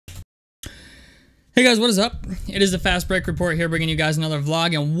Hey guys, what is up? It is the Fast Break Report here, bringing you guys another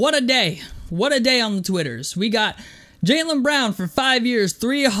vlog, and what a day! What a day on the Twitters. We got Jaylen Brown for 5 years,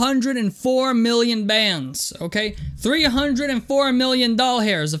 304 million bands, okay? 304 million doll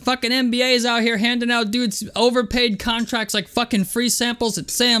hairs. The fucking NBA's out here handing out dudes overpaid contracts like fucking free samples at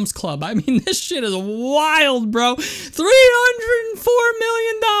Sam's Club. I mean, this shit is wild, bro. $304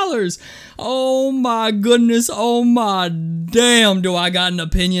 million! Oh my goodness, oh my damn, do I got an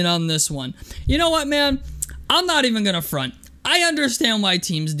opinion on this one. You know what, man? I'm not even gonna front. I understand why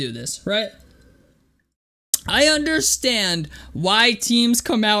teams do this, right? I understand why teams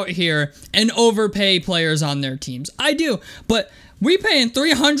come out here and overpay players on their teams. I do, but we paying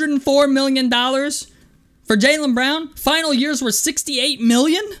 $304 million for Jaylen Brown? Final years were $68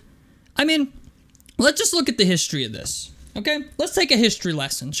 million? I mean, let's just look at the history of this. Okay, let's take a history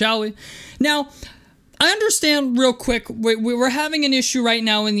lesson, shall we? Now, I understand real quick, we're having an issue right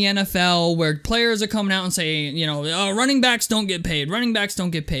now in the NFL where players are coming out and saying, you know, oh, running backs don't get paid, running backs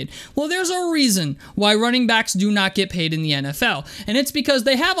don't get paid. Well, there's a reason why running backs do not get paid in the NFL, and it's because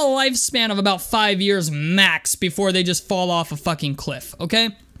they have a lifespan of about 5 years max before they just fall off a fucking cliff,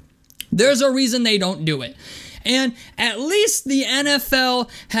 okay? There's a reason they don't do it. And at least the NFL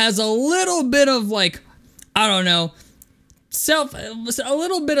has a little bit of, like, I don't know, a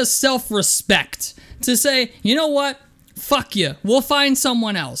little bit of self-respect to say, you know what, fuck you, we'll find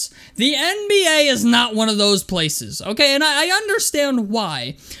someone else. The NBA is not one of those places, okay, and I understand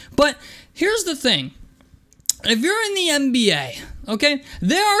why, but here's the thing. If you're in the NBA, okay,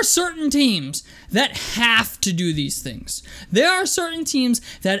 there are certain teams that have to do these things. There are certain teams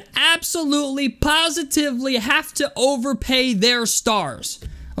that absolutely, positively have to overpay their stars.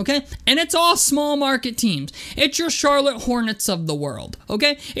 Okay? And it's all small market teams. It's your Charlotte Hornets of the world.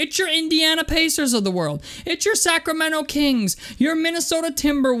 Okay? It's your Indiana Pacers of the world. It's your Sacramento Kings. Your Minnesota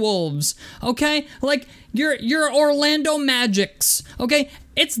Timberwolves. Okay? Like your Orlando Magics. Okay?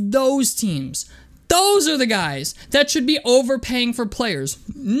 It's those teams. Those are the guys that should be overpaying for players.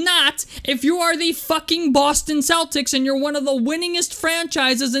 Not if you are the fucking Boston Celtics and you're one of the winningest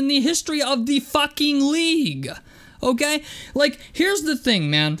franchises in the history of the fucking league. Okay? Like, here's the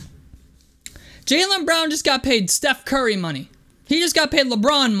thing, man. Jaylen Brown just got paid Steph Curry money. He just got paid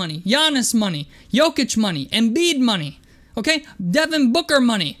LeBron money, Giannis money, Jokic money, Embiid money. Okay? Devin Booker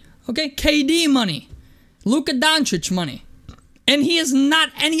money. Okay? KD money. Luka Doncic money. And he is not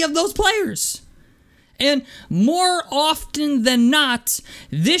any of those players. And more often than not,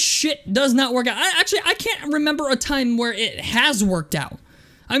 this shit does not work out. I can't remember a time where it has worked out.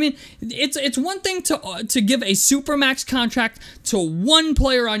 I mean, it's one thing to give a supermax contract to one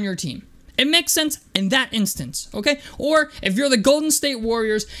player on your team. It makes sense in that instance, okay? Or if you're the Golden State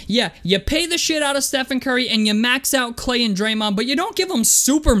Warriors, yeah, you pay the shit out of Stephen Curry and you max out Clay and Draymond, but you don't give them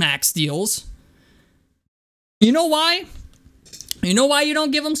supermax deals. You know why? You know why you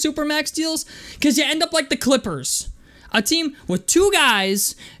don't give them supermax deals? Because you end up like the Clippers. A team with two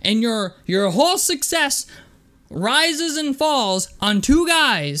guys and your whole success rises and falls on two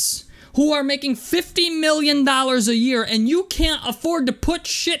guys who are making $50 million a year, and you can't afford to put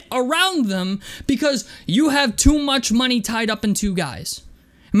shit around them because you have too much money tied up in two guys.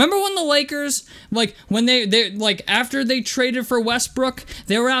 Remember when the Lakers, like, when they like, after they traded for Westbrook,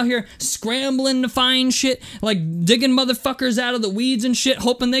 they were out here scrambling to find shit, like, digging motherfuckers out of the weeds and shit,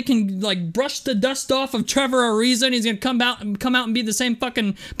 hoping they can, like, brush the dust off of Trevor Ariza, and he's gonna come out and be the same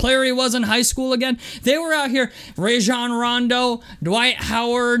fucking player he was in high school again. They were out here, Rajon Rondo, Dwight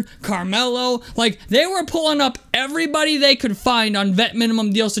Howard, Carmelo, like, they were pulling up everybody they could find on vet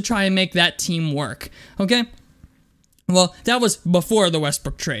minimum deals to try and make that team work, okay? Well, that was before the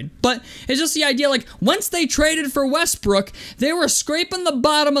Westbrook trade. But it's just the idea, like, once they traded for Westbrook, they were scraping the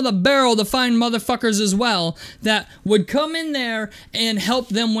bottom of the barrel to find motherfuckers as well that would come in there and help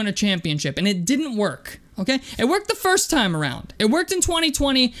them win a championship. And it didn't work, okay? It worked the first time around. It worked in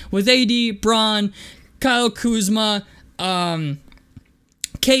 2020 with AD, Braun, Kyle Kuzma,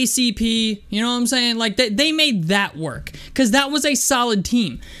 KCP, you know what I'm saying? Like, they made that work because that was a solid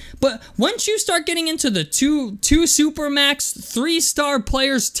team. But once you start getting into the two supermax, 3-star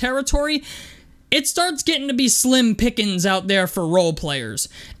players territory, it starts getting to be slim pickings out there for role players.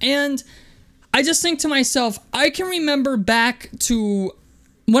 And I just think to myself, I can remember back to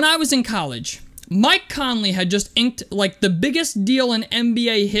when I was in college. Mike Conley had just inked, like, the biggest deal in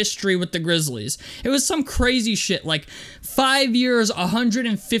NBA history with the Grizzlies. It was some crazy shit, like 5 years,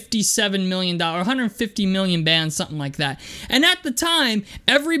 $157 million, 150 million bands, something like that. And at the time,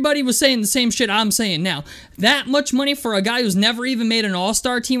 everybody was saying the same shit I'm saying now. That much money for a guy who's never even made an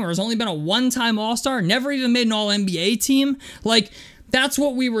All-Star team or has only been a one-time All-Star, never even made an All-NBA team, like, That's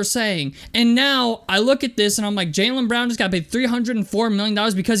what we were saying. And now I look at this and I'm like, Jaylen Brown just got paid $304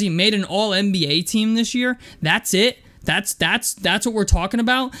 million because he made an all-NBA team this year. That's it. That's what we're talking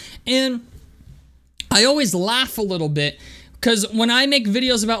about. And I always laugh a little bit because when I make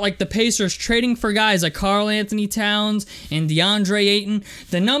videos about like the Pacers trading for guys like Karl Anthony Towns and DeAndre Ayton,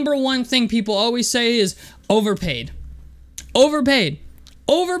 the number one thing people always say is overpaid. Overpaid.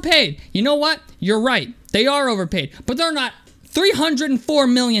 Overpaid. You know what? You're right. They are overpaid. But they're not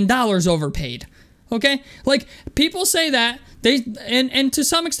 $304 million overpaid. Okay? Like, people say that. And to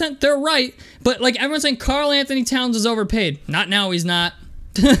some extent, they're right. But, like, everyone's saying Karl Anthony Towns is overpaid. Not now, he's not.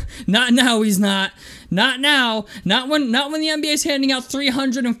 Not now, he's not. Not now. Not when the NBA is handing out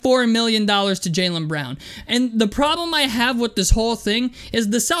 $304 million to Jaylen Brown. And the problem I have with this whole thing is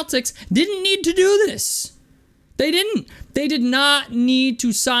the Celtics didn't need to do this. They didn't. They did not need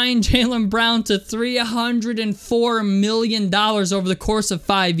to sign Jaylen Brown to $304 million over the course of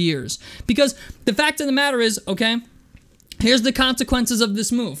 5 years. Because the fact of the matter is, okay, here's the consequences of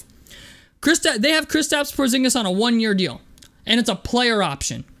this move. They have Kristaps Porzingis on a 1-year deal, and it's a player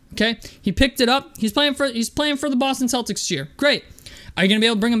option. Okay, he picked it up. He's playing for the Boston Celtics this year. Great. Are you gonna be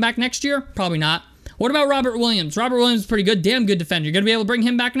able to bring him back next year? Probably not. What about Robert Williams? Robert Williams is pretty good, damn good defender. You're gonna be able to bring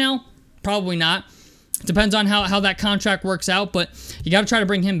him back now? Probably not. Depends on how that contract works out, but you got to try to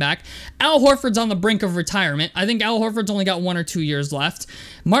bring him back. Al Horford's on the brink of retirement. I think Al Horford's only got 1 or 2 years left.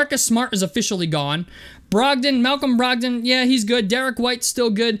 Marcus Smart is officially gone. Malcolm Brogdon, yeah, he's good. Derek White's still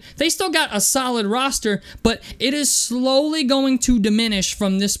good. They still got a solid roster, but it is slowly going to diminish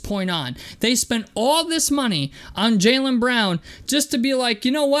from this point on. They spent all this money on Jaylen Brown just to be like,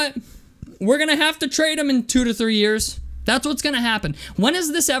 you know what? We're going to have to trade him in 2 to 3 years. That's what's going to happen. When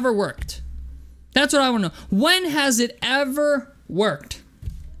has this ever worked? That's what I want to know. When has it ever worked?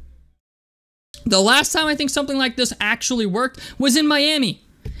 The last time I think something like this actually worked was in Miami.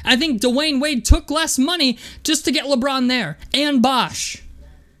 I think Dwayne Wade took less money just to get LeBron there. And Bosh.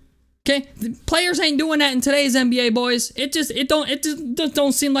 Okay? The players ain't doing that in today's NBA, boys. It just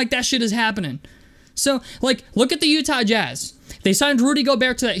don't seem like that shit is happening. So, like, look at the Utah Jazz. They signed Rudy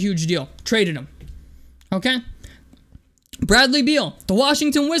Gobert to that huge deal. Traded him. Okay? Bradley Beal, the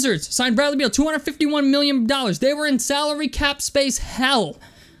Washington Wizards, signed Bradley Beal, $251 million. They were in salary cap space hell.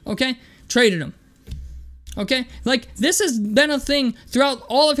 Okay? Traded him. Okay? Like, this has been a thing throughout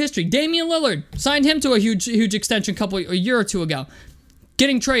all of history. Damian Lillard, signed him to a huge extension a year or two ago.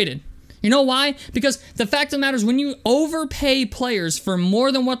 Getting traded. You know why? Because the fact of the matter is when you overpay players for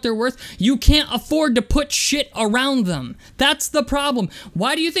more than what they're worth, you can't afford to put shit around them. That's the problem.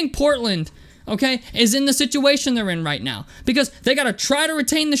 Why do you think Portland, okay, is in the situation they're in right now? Because they got to try to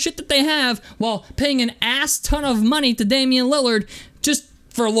retain the shit that they have while paying an ass ton of money to Damian Lillard just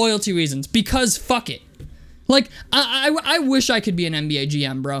for loyalty reasons. Because fuck it. Like, I wish I could be an NBA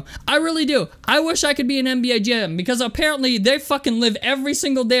GM, bro. I really do. I wish I could be an NBA GM because apparently they fucking live every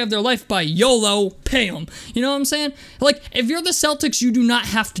single day of their life by YOLO, pay them. You know what I'm saying? Like, if you're the Celtics, you do not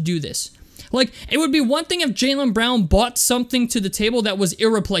have to do this. Like, it would be one thing if Jaylen Brown brought something to the table that was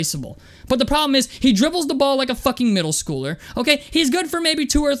irreplaceable. But the problem is, he dribbles the ball like a fucking middle schooler. Okay? He's good for maybe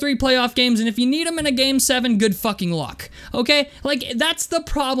 2 or 3 playoff games, and if you need him in a game 7, good fucking luck. Okay? Like, that's the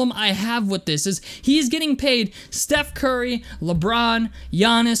problem I have with this, is he's getting paid Steph Curry, LeBron,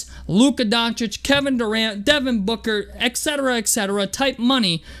 Giannis, Luka Doncic, Kevin Durant, Devin Booker, etc., type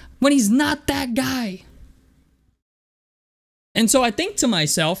money, when he's not that guy. And so I think to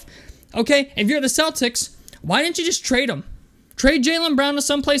myself, okay, if you're the Celtics, why didn't you just trade him? Trade Jaylen Brown to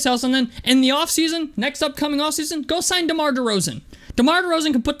someplace else, and then in the offseason, next upcoming offseason, go sign DeMar DeRozan. DeMar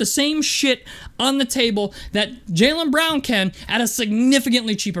DeRozan can put the same shit on the table that Jaylen Brown can at a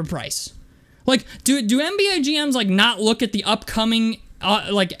significantly cheaper price. Like, do NBA GMs, like, not look at the upcoming,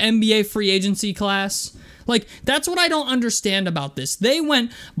 like, NBA free agency class? Like, that's what I don't understand about this. They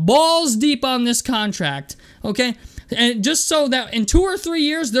went balls deep on this contract, okay? And just so that in 2 or 3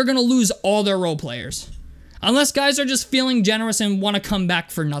 years, they're going to lose all their role players. Unless guys are just feeling generous and want to come back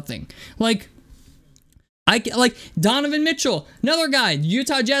for nothing. Like Donovan Mitchell, another guy,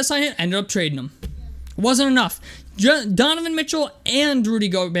 Utah Jazz signed him, ended up trading him. Wasn't enough. Donovan Mitchell and Rudy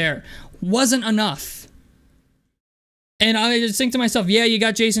Gobert wasn't enough. And I just think to myself, yeah, you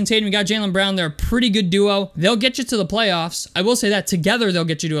got Jason Tatum, you got Jaylen Brown, they're a pretty good duo. They'll get you to the playoffs. I will say that. Together, they'll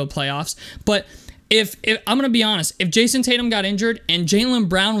get you to the playoffs. But if I'm going to be honest, if Jason Tatum got injured and Jaylen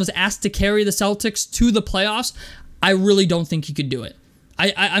Brown was asked to carry the Celtics to the playoffs, I really don't think he could do it.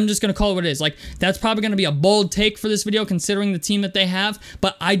 I'm just going to call it what it is. Like, that's probably going to be a bold take for this video considering the team that they have,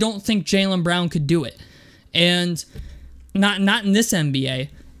 but I don't think Jaylen Brown could do it. And not in this NBA.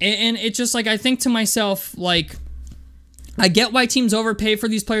 And it's just like, I think to myself, like, I get why teams overpay for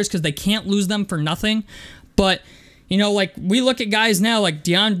these players because they can't lose them for nothing. But, you know, like, we look at guys now like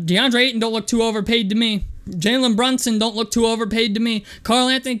DeAndre Ayton don't look too overpaid to me. Jalen Brunson don't look too overpaid to me. Karl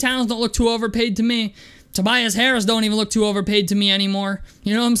Anthony Towns don't look too overpaid to me. Tobias Harris don't even look too overpaid to me anymore.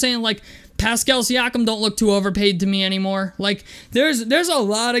 You know what I'm saying? Like, Pascal Siakam don't look too overpaid to me anymore. Like, there's a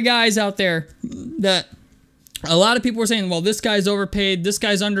lot of guys out there that a lot of people were saying, well, this guy's overpaid, this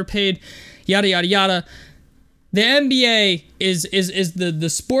guy's underpaid, yada, yada, yada. The NBA is the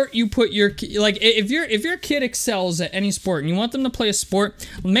sport you put your, like, if your kid excels at any sport and you want them to play a sport,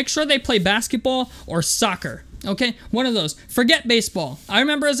 make sure they play basketball or soccer. Okay, one of those. Forget baseball. I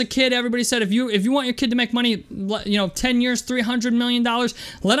remember as a kid, everybody said if you want your kid to make money, you know, 10 years, $300 million,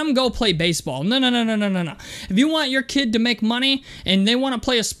 let them go play baseball. No. If you want your kid to make money and they want to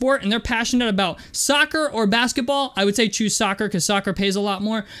play a sport and they're passionate about soccer or basketball, I would say choose soccer because soccer pays a lot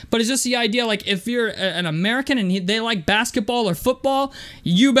more. But it's just the idea, like, if you're an American and they like basketball or football,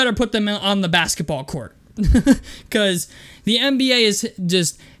 you better put them on the basketball court. Because the NBA is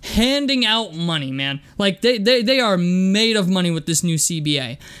just handing out money, man. Like, they are made of money with this new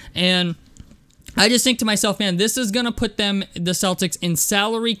CBA. And I just think to myself, man, this is going to put them, the Celtics, in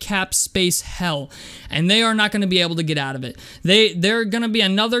salary cap space hell. And they are not going to be able to get out of it. They're going to be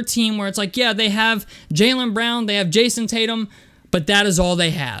another team where it's like, yeah, they have Jaylen Brown, they have Jason Tatum, but that is all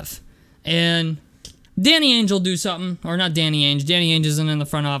they have. And Danny Ainge will do something, or not Danny Ainge. Danny Ainge isn't in the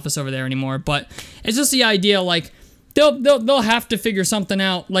front office over there anymore, but it's just the idea, like, they'll have to figure something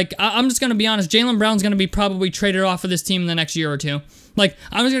out. Like, I'm just gonna be honest, Jaylen Brown's gonna be probably traded off of this team in the next year or two. Like,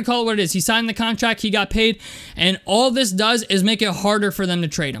 I'm just gonna call it what it is. He signed the contract, he got paid, and all this does is make it harder for them to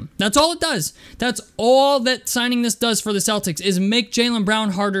trade him. That's all it does. That's all that signing this does for the Celtics, is make Jaylen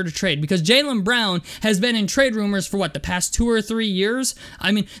Brown harder to trade. Because Jaylen Brown has been in trade rumors for what, the past 2 or 3 years?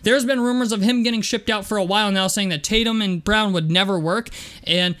 I mean, there's been rumors of him getting shipped out for a while now, saying that Tatum and Brown would never work,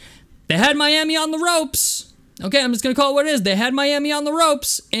 and they had Miami on the ropes. Okay, I'm just going to call it what it is. They had Miami on the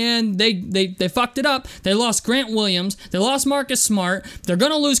ropes, and they fucked it up. They lost Grant Williams. They lost Marcus Smart. They're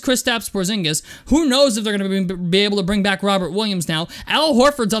going to lose Kristaps Porzingis. Who knows if they're going to be able to bring back Robert Williams now. Al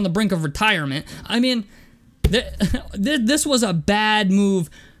Horford's on the brink of retirement. I mean, this was a bad move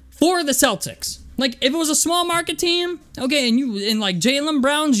for the Celtics. Like, if it was a small market team, okay, and like Jaylen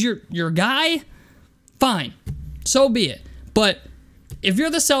Brown's your guy, fine. So be it. But if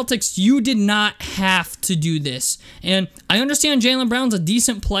you're the Celtics, you did not have to do this. And I understand Jaylen Brown's a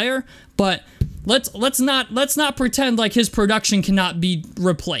decent player, but let's not pretend like his production cannot be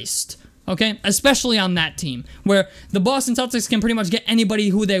replaced. Okay? Especially on that team, where the Boston Celtics can pretty much get anybody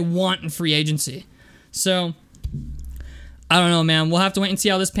who they want in free agency. So, I don't know, man. We'll have to wait and see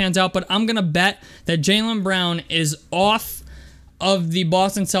how this pans out, but I'm gonna bet that Jaylen Brown is off of the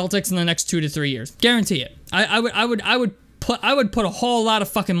Boston Celtics in the next 2 to 3 years. Guarantee it. I would put a whole lot of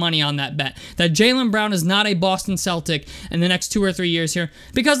fucking money on that bet, that Jaylen Brown is not a Boston Celtic in the next 2 or 3 years here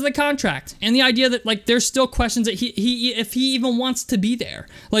because of the contract and the idea that, like, there's still questions that if he even wants to be there.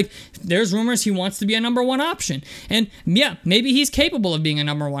 Like, there's rumors he wants to be a #1 option, and yeah, maybe he's capable of being a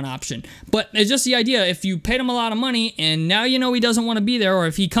 #1 option, but it's just the idea, if you paid him a lot of money and now you know he doesn't want to be there, or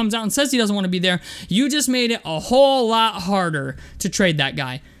if he comes out and says he doesn't want to be there, you just made it a whole lot harder to trade that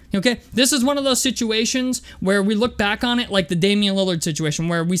guy. Okay, this is one of those situations where we look back on it like the Damian Lillard situation,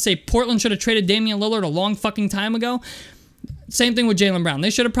 where we say Portland should have traded Damian Lillard a long fucking time ago. Same thing with Jaylen Brown. They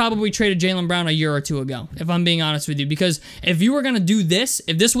should have probably traded Jaylen Brown a year or 2 ago, if I'm being honest with you. Because if you were going to do this,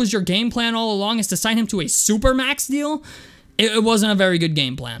 if this was your game plan all along, is to sign him to a supermax deal, it wasn't a very good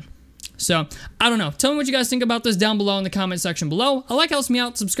game plan. So, I don't know. Tell me what you guys think about this down below in the comment section below. A like helps me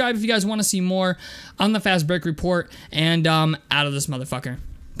out. Subscribe if you guys want to see more on the Fast Break Report. And out of this motherfucker.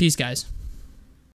 Peace, guys.